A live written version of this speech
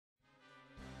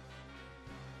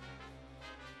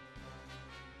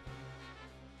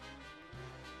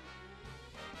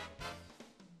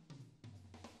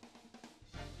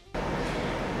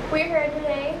We're here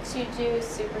today to do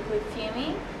super glue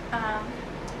fuming.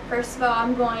 First of all,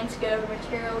 I'm going to go over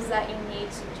materials that you need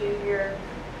to do your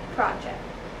project.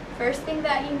 First thing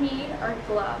that you need are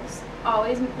gloves.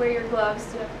 Always wear your gloves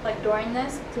during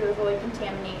this to avoid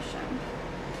contamination.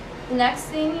 The next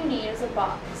thing you need is a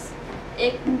box.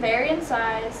 It can vary in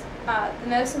size. The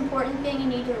most important thing you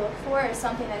need to look for is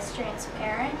something that's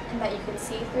transparent and that you can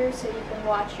see through so you can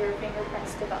watch your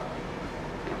fingerprints develop.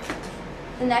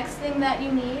 The next thing that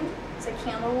you need is a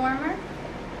candle warmer.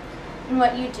 And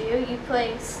what you do, you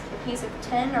place a piece of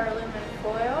tin or aluminum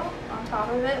foil on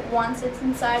top of it once it's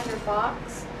inside your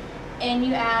box, and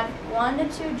you add 1 to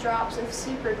 2 drops of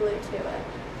super glue to it.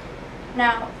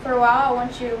 Now, for a while, I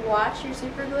want you to watch your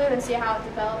super glue and see how it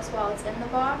develops while it's in the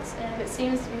box, and if it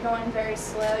seems to be going very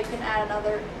slow, you can add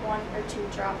another 1 or 2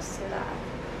 drops to that.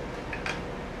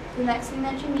 The next thing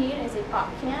that you need is a pop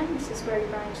can. This is where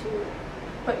you're going to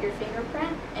put your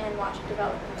fingerprint and watch it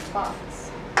develop in the box.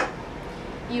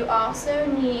 You also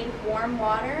need warm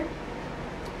water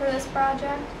for this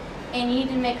project, and you need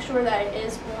to make sure that it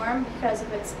is warm, because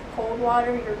if it's cold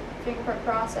water, your fingerprint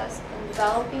process in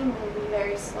developing will be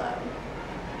very slow.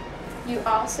 You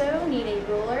also need a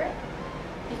ruler,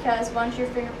 because once your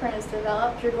fingerprint is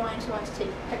developed, you're going to want to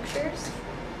take pictures.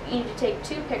 You need to take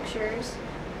 2 pictures,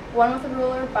 one with a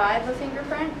ruler by the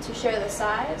fingerprint to show the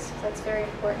size, so that's very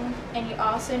important, and you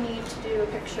also need to do a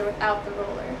picture without the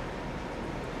ruler.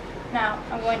 Now,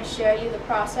 I'm going to show you the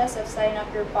process of setting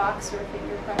up your box or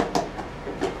fingerprint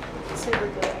super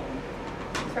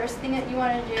gluing. First thing that you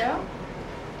want to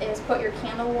do is put your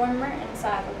candle warmer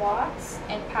inside the box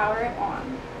and power it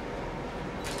on.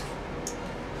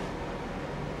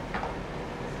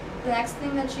 The next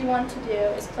thing that you want to do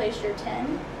is place your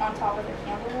tin on top of the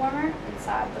candle warmer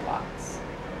inside the box.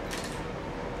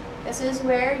 This is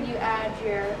where you add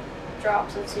your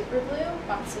drops of super glue.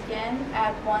 Once again,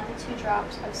 add 1 to 2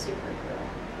 drops of super glue.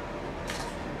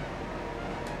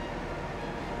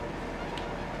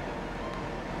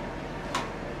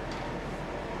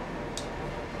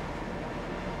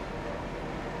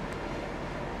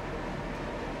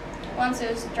 Once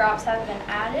those drops have been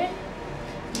added,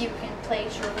 you can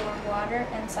place your warm water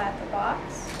inside the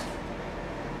box,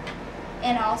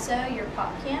 and also your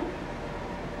pop can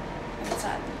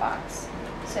inside the box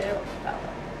so it will develop.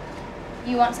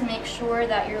 You want to make sure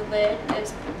that your lid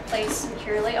is placed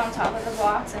securely on top of the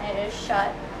box and it is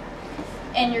shut.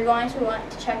 And you're going to want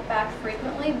to check back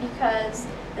frequently, because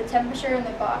the temperature in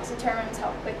the box determines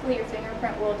how quickly your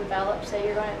fingerprint will develop, so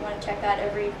you're going to want to check that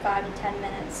every 5 to 10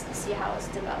 minutes to see how it's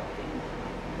developing.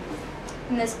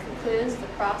 And this concludes the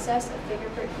process of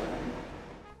fingerprint gluing.